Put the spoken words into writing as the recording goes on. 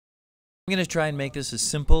I'm going to try and make this as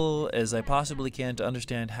simple as I possibly can to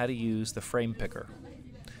understand how to use the frame picker.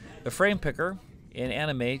 The frame picker in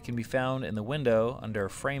Animate can be found in the window under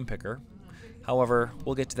Frame Picker. However,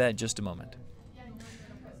 we'll get to that in just a moment.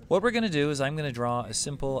 What we're going to do is I'm going to draw a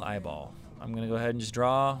simple eyeball. I'm going to go ahead and just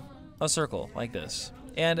draw a circle like this.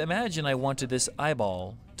 And imagine I wanted this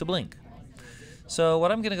eyeball to blink. So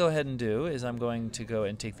what I'm going to go ahead and do is I'm going to go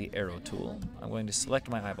and take the arrow tool. I'm going to select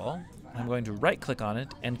my eyeball. I'm going to right-click on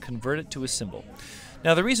it and convert it to a symbol.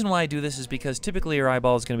 Now the reason why I do this is because typically your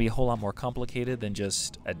eyeball is going to be a whole lot more complicated than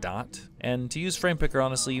just a dot. And to use Frame Picker,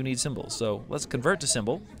 honestly, you need symbols. So let's convert to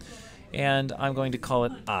symbol. And I'm going to call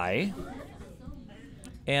it eye.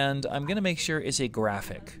 And I'm going to make sure it's a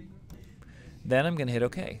graphic. Then I'm going to hit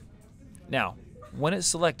OK. Now, when it's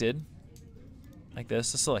selected, like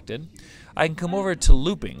this, it's selected, I can come over to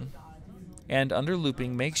looping. And under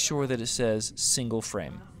looping, make sure that it says single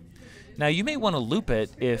frame. Now you may want to loop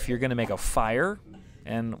it if you're going to make a fire,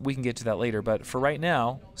 and we can get to that later, but for right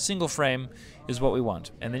now, single frame is what we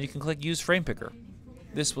want. And then you can click Use Frame Picker.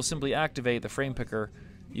 This will simply activate the frame picker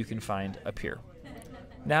you can find up here.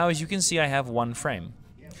 Now as you can see, I have one frame.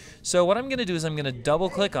 So what I'm going to do is I'm going to double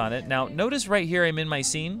click on it. Now notice right here I'm in my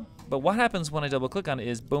scene, but what happens when I double click on it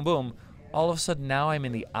is boom boom, all of a sudden now I'm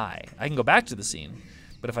in the eye. I can go back to the scene.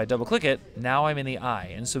 But if I double click it, now I'm in the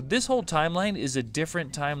eye. And so this whole timeline is a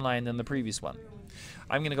different timeline than the previous one.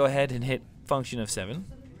 I'm going to go ahead and hit function of 7.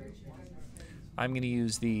 I'm going to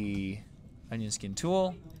use the onion skin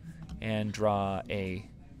tool and draw a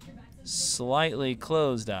slightly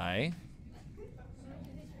closed eye.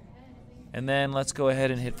 And then let's go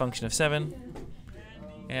ahead and hit function of 7.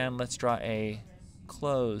 And let's draw a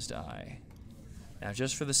closed eye. Now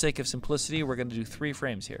just for the sake of simplicity, we're going to do 3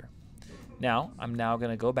 frames here. Now, I'm now going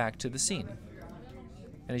to go back to the scene.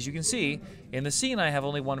 And as you can see, in the scene I have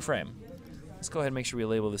only one frame. Let's go ahead and make sure we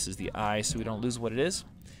label this as the eye so we don't lose what it is.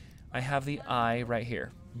 I have the eye right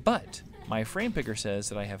here. But my frame picker says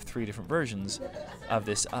that I have 3 different versions of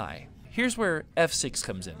this eye. Here's where F6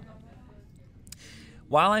 comes in.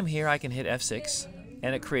 While I'm here, I can hit F6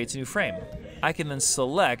 and it creates a new frame. I can then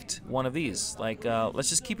select one of these. Like, let's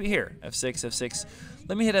just keep it here. F6, F6.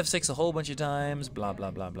 Let me hit F6 a whole bunch of times, blah,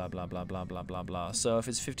 blah, blah, blah, blah, blah, blah, blah, blah, blah. So if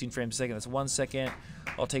it's 15 frames a second, that's 1 second.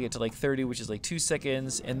 I'll take it to like 30, which is like 2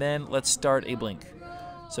 seconds. And then let's start a blink.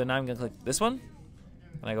 So now I'm going to click this one.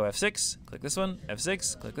 And I go F6, click this one,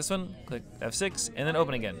 F6, click this one, click F6, and then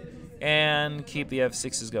open again. And keep the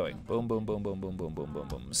F6s going. Boom, boom, boom, boom, boom, boom, boom, boom,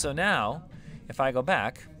 boom. So now, if I go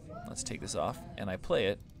back, let's take this off, and I play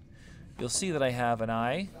it, you'll see that I have an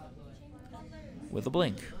eye with a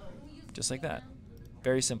blink. Just like that.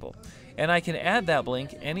 Very simple. And I can add that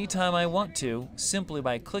blink anytime I want to simply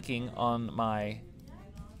by clicking on my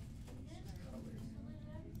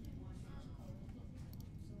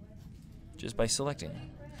just by selecting.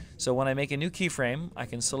 So when I make a new keyframe, I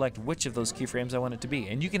can select which of those keyframes I want it to be.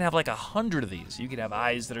 And you can have like 100 of these. You can have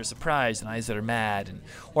eyes that are surprised and eyes that are mad, and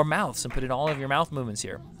or mouths, and put in all of your mouth movements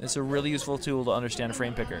here. It's a really useful tool to understand a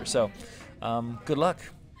frame picker. So good luck.